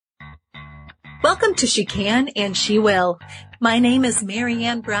Welcome to She Can and She Will. My name is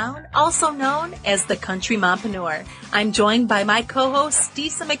Marianne Brown, also known as the Country Mompreneur. I'm joined by my co-host,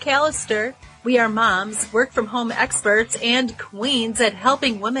 Disa McAllister. We are moms, work-from-home experts, and queens at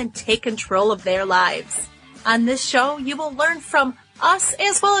helping women take control of their lives. On this show, you will learn from us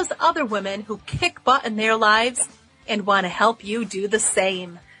as well as other women who kick butt in their lives and want to help you do the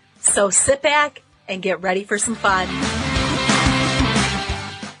same. So sit back and get ready for some fun.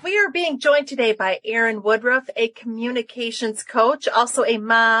 We are being joined today by Erin Woodruff, a communications coach, also a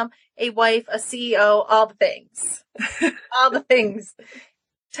mom, a wife, a CEO, all the things. All the things.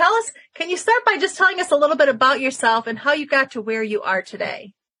 Tell us, can you start by just telling us a little bit about yourself and how you got to where you are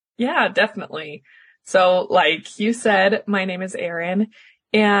today? Yeah, definitely. So like you said, my name is Erin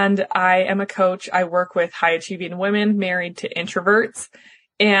and I am a coach. I work with high achieving women married to introverts.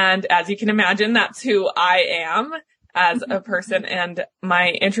 And as you can imagine, that's who I am as a person. And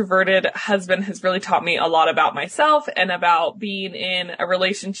my introverted husband has really taught me a lot about myself and about being in a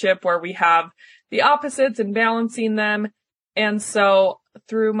relationship where we have the opposites and balancing them. And so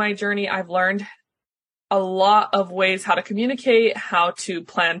through my journey, I've learned a lot of ways how to communicate, how to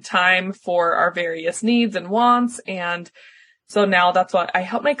plan time for our various needs and wants. And so now that's what I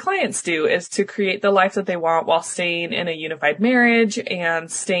help my clients do, is to create the life that they want while staying in a unified marriage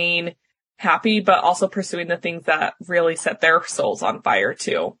and staying happy, but also pursuing the things that really set their souls on fire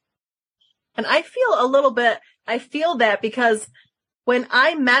too. And I feel that because when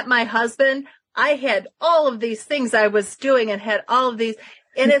I met my husband, I had all of these things I was doing and had all of these,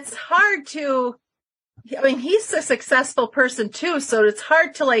 and it's hard to, he's a successful person too, so it's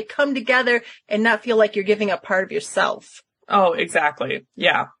hard to come together and not feel like you're giving up part of yourself. Oh, exactly.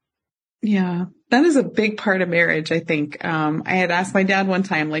 Yeah. Yeah, that is a big part of marriage, I think. I had asked my dad one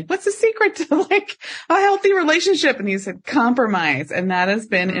time, what's the secret to a healthy relationship? And he said, compromise. And that has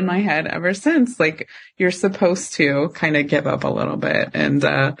been in my head ever since. You're supposed to kind of give up a little bit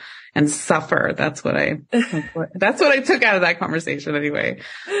and suffer. That's what I took out of that conversation anyway.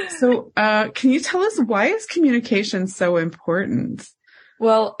 So, can you tell us, why is communication so important?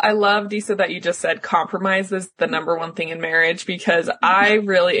 Well, I love, Disa, that you just said compromise is the number one thing in marriage, because I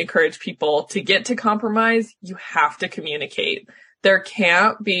really encourage people to get to compromise. You have to communicate. There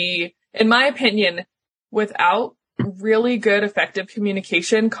can't be, in my opinion, without really good, effective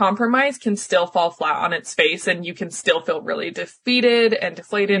communication, compromise can still fall flat on its face and you can still feel really defeated and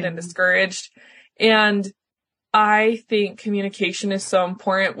deflated and discouraged. And I think communication is so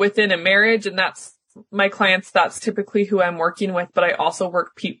important within a marriage, and that's my clients, that's typically who I'm working with, but I also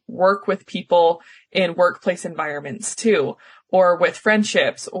work with people in workplace environments too, or with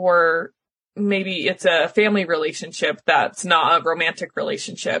friendships, or maybe it's a family relationship that's not a romantic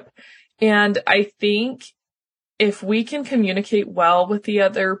relationship. And I think if we can communicate well with the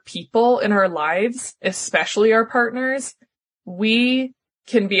other people in our lives, especially our partners, we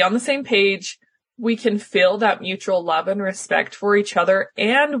can be on the same page. We can feel that mutual love and respect for each other,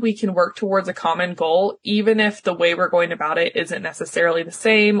 and we can work towards a common goal, even if the way we're going about it isn't necessarily the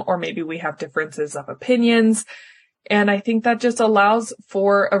same, or maybe we have differences of opinions. And I think that just allows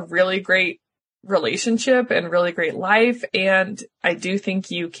for a really great relationship and really great life. And I do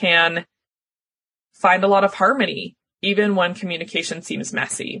think you can find a lot of harmony, even when communication seems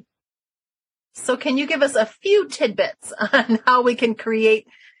messy. So can you give us a few tidbits on how we can create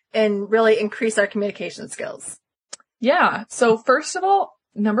and really increase our communication skills? Yeah. So first of all,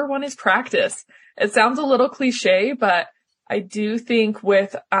 number one is practice. It sounds a little cliche, but I do think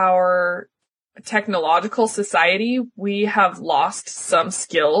with our technological society, we have lost some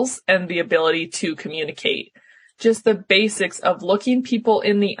skills and the ability to communicate. Just the basics of looking people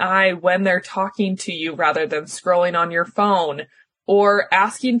in the eye when they're talking to you rather than scrolling on your phone, or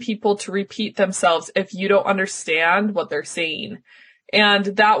asking people to repeat themselves if you don't understand what they're saying. And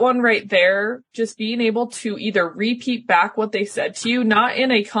that one right there, just being able to either repeat back what they said to you, not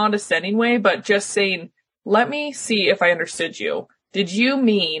in a condescending way, but just saying, let me see if I understood you. Did you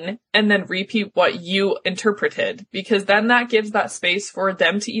mean? And then repeat what you interpreted, because then that gives that space for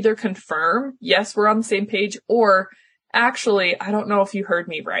them to either confirm, yes, we're on the same page, or actually, I don't know if you heard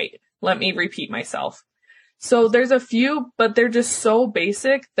me right. Let me repeat myself. So there's a few, but they're just so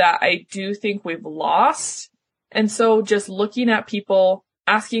basic that I do think we've lost. And so just looking at people,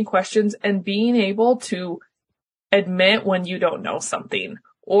 asking questions, and being able to admit when you don't know something,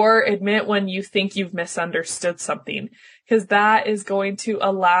 or admit when you think you've misunderstood something, because that is going to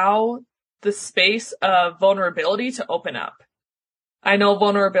allow the space of vulnerability to open up. I know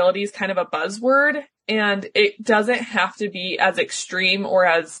vulnerability is kind of a buzzword, and it doesn't have to be as extreme or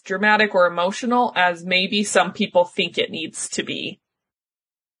as dramatic or emotional as maybe some people think it needs to be.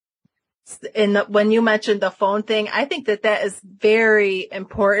 when you mentioned the phone thing, I think that is very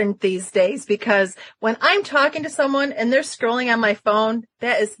important these days, because when I'm talking to someone and they're scrolling on my phone,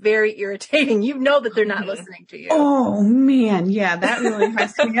 that is very irritating. You know that they're not listening to you. Oh man. Yeah. That really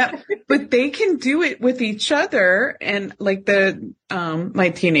has me up, but they can do it with each other. And like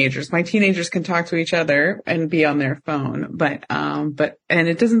my teenagers can talk to each other and be on their phone, and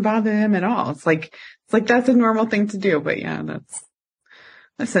it doesn't bother them at all. It's like that's a normal thing to do, but yeah, that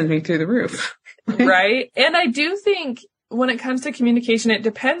sends me through the roof. Right. And I do think when it comes to communication, it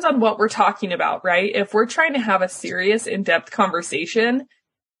depends on what we're talking about, right? If we're trying to have a serious, in-depth conversation,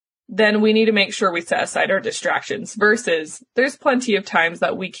 then we need to make sure we set aside our distractions, versus there's plenty of times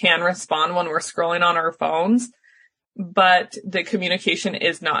that we can respond when we're scrolling on our phones, but the communication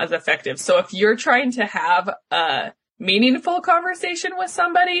is not as effective. So if you're trying to have a meaningful conversation with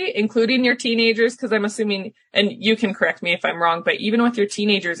somebody, including your teenagers, because I'm assuming, and you can correct me if I'm wrong, but even with your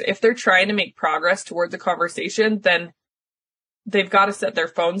teenagers, if they're trying to make progress towards a conversation, then they've got to set their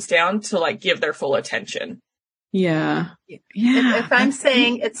phones down to like give their full attention. Yeah. If I'm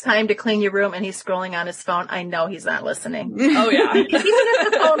saying it's time to clean your room and he's scrolling on his phone, I know he's not listening. Oh yeah. Even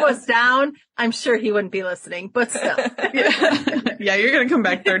if the phone was down, I'm sure he wouldn't be listening, but still. Yeah, you're going to come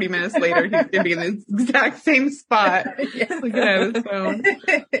back 30 minutes later. He's going to be in the exact same spot. Looking at his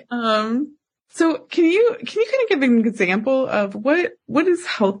phone. So can you kind of give an example of what does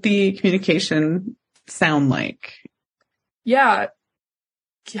healthy communication sound like? Yeah.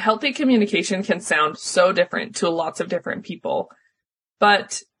 Healthy communication can sound so different to lots of different people.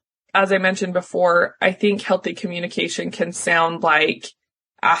 But as I mentioned before, I think healthy communication can sound like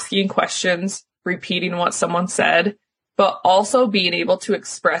asking questions, repeating what someone said, but also being able to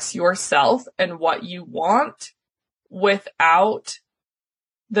express yourself and what you want without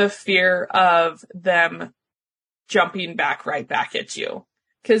the fear of them jumping right back at you.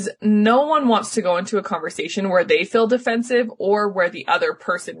 Because no one wants to go into a conversation where they feel defensive or where the other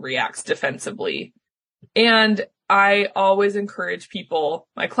person reacts defensively. And I always encourage people,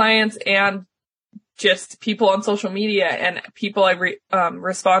 my clients and just people on social media and people I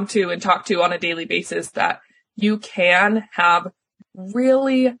respond to and talk to on a daily basis, that you can have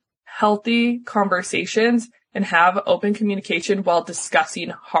really healthy conversations and have open communication while discussing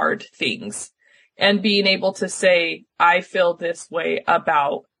hard things. And being able to say, I feel this way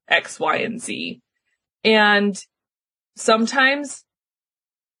about X, Y, and Z. And sometimes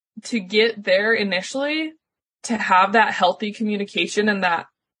to get there initially, to have that healthy communication and that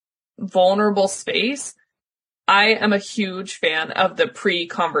vulnerable space, I am a huge fan of the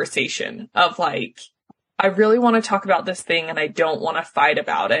pre-conversation of like, I really want to talk about this thing and I don't want to fight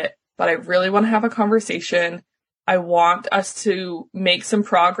about it, but I really want to have a conversation. I want us to make some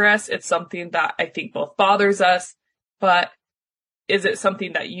progress. It's something that I think both bothers us, but is it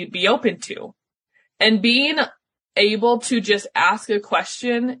something that you'd be open to? And being able to just ask a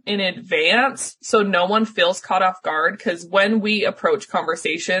question in advance so no one feels caught off guard, because when we approach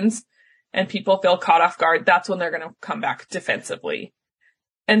conversations and people feel caught off guard, that's when they're going to come back defensively.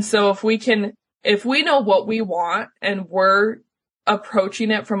 And so if we know what we want and we're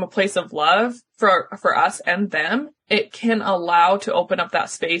approaching it from a place of love for us and them, it can allow to open up that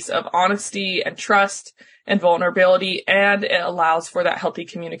space of honesty and trust and vulnerability, and it allows for that healthy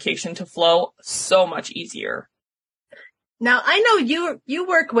communication to flow so much easier. Now, I know you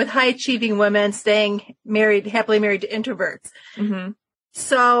work with high achieving women staying happily married to introverts. Mm-hmm.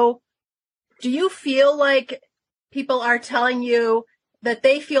 So do you feel like people are telling you that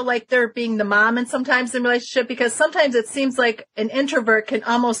they feel like they're being the mom and sometimes in a relationship? Because sometimes it seems like an introvert can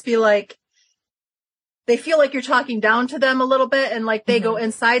almost be like, they feel like you're talking down to them a little bit and like they go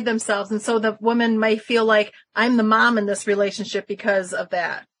inside themselves. And so the woman might feel like, I'm the mom in this relationship because of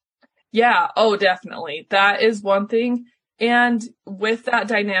that. Yeah. Oh, definitely. That is one thing. And with that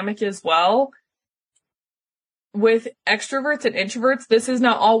dynamic as well, with extroverts and introverts, this is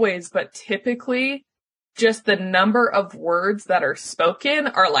not always, but typically just the number of words that are spoken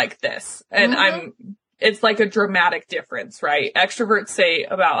are like this. And it's like a dramatic difference, right? Extroverts say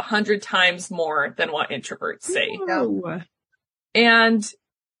about 100 times more than what introverts say. Ooh. And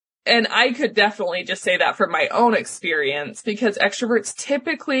I could definitely just say that from my own experience, because extroverts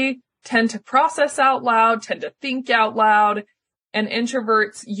typically tend to process out loud, tend to think out loud, and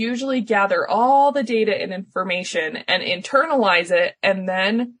introverts usually gather all the data and information and internalize it. And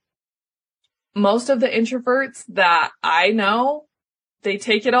then most of the introverts that I know, they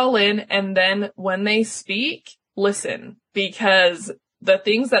take it all in, and then when they speak, listen, because the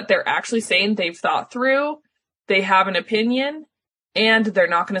things that they're actually saying, they've thought through, they have an opinion, and they're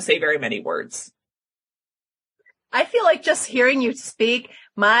not going to say very many words. I feel like just hearing you speak,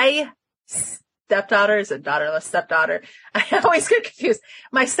 my stepdaughter. Is it daughterless stepdaughter? I always get confused.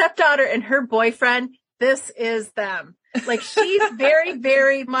 My stepdaughter and her boyfriend, this is them. Like she's very,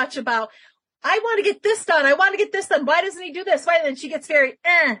 very much about, I want to get this done. I want to get this done. Why doesn't he do this? Why? And then she gets very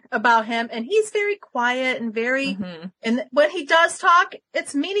about him, and he's very quiet and very, and when he does talk,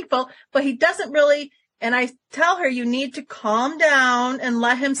 it's meaningful, but he doesn't really, and I tell her, you need to calm down and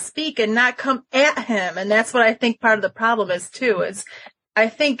let him speak and not come at him. And that's what I think part of the problem is too, is I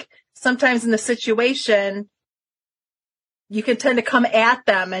think sometimes in the situation, you can tend to come at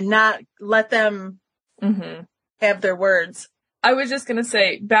them and not let them have their words. I was just going to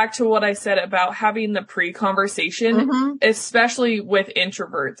say, back to what I said about having the pre-conversation, especially with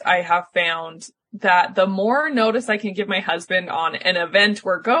introverts, I have found that the more notice I can give my husband on an event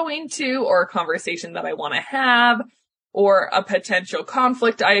we're going to, or a conversation that I want to have, or a potential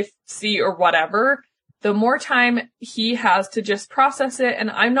conflict I see or whatever, the more time he has to just process it. And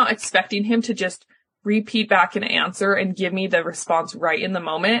I'm not expecting him to just repeat back an answer and give me the response right in the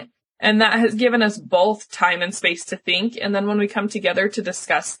moment. And that has given us both time and space to think. And then when we come together to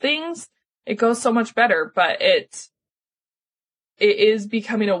discuss things, it goes so much better. But it is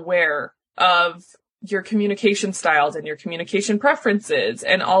becoming aware of your communication styles and your communication preferences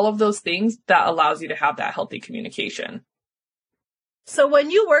and all of those things that allows you to have that healthy communication. So when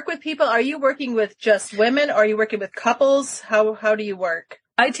you work with people, are you working with just women or are you working with couples? How do you work?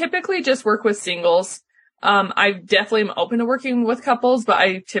 I typically just work with singles. I definitely am open to working with couples, but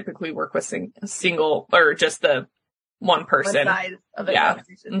I typically work with single or just the one person. One side of the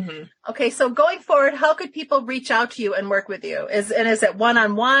conversation. Mm-hmm. Okay. So going forward, how could people reach out to you and work with you? Is it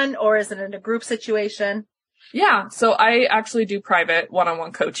one-on-one or is it in a group situation? Yeah. So I actually do private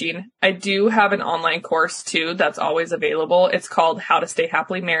one-on-one coaching. I do have an online course too that's always available. It's called How to Stay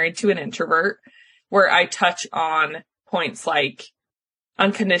Happily Married to an Introvert, where I touch on points like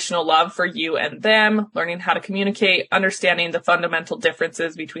unconditional love for you and them, learning how to communicate, understanding the fundamental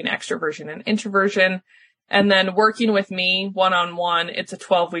differences between extroversion and introversion, and then working with me one-on-one. It's a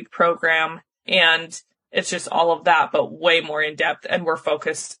 12-week program, and it's just all of that, but way more in depth. And we're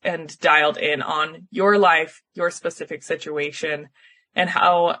focused and dialed in on your life, your specific situation, and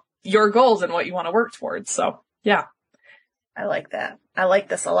how your goals and what you want to work towards. So, yeah. I like that. I like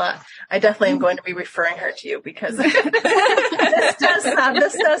this a lot. I definitely am going to be referring her to you because this does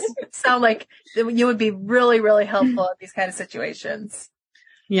sound like you would be really, really helpful in these kind of situations.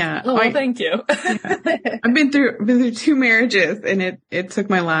 Yeah. Oh, well, thank you. I've been through 2 marriages, and it took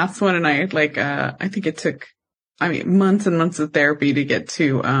my last one, and I think it took, months and months of therapy to get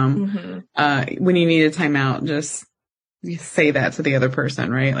to, when you need a timeout, just you say that to the other person,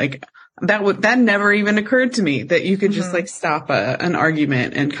 right? Like that never even occurred to me that you could just like stop an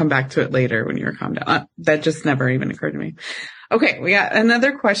argument and come back to it later when you're calmed down. That just never even occurred to me. Okay. We got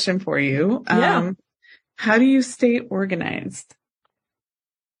another question for you. How do you stay organized?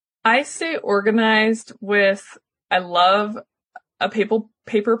 I stay organized with, I love a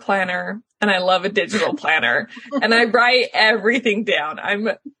paper planner and I love a digital planner and I write everything down. I'm,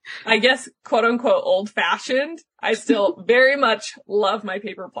 I guess, quote unquote, old fashioned. I still very much love my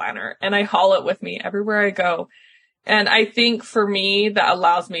paper planner and I haul it with me everywhere I go. And I think for me, that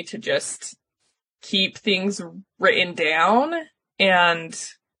allows me to just keep things written down. And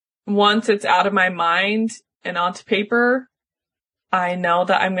once it's out of my mind and onto paper, I know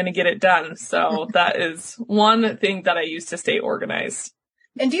that I'm going to get it done. So that is one thing that I use to stay organized.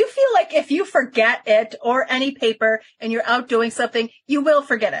 And do you feel like if you forget it or any paper and you're out doing something, you will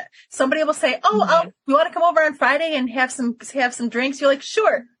forget it? Somebody will say, you want to come over on Friday and have some drinks? You're like,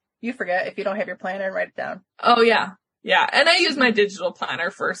 sure. You forget if you don't have your planner and write it down. Oh, yeah. Yeah. And I use my digital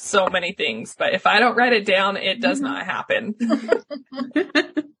planner for so many things, but if I don't write it down, it does not happen.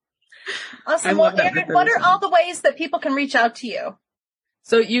 Awesome. Well, Erin, what are all the ways that people can reach out to you?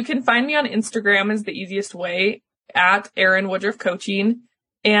 So you can find me on Instagram is the easiest way, at Erin Woodruff Coaching.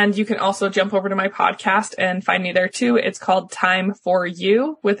 And you can also jump over to my podcast and find me there too. It's called Time for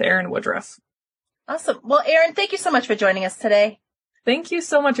You with Erin Woodruff. Awesome. Well, Erin, thank you so much for joining us today. Thank you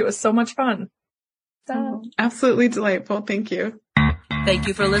so much. It was so much fun. Absolutely delightful. Thank you. Thank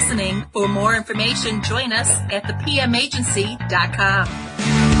you for listening. For more information, join us at thepmagency.com.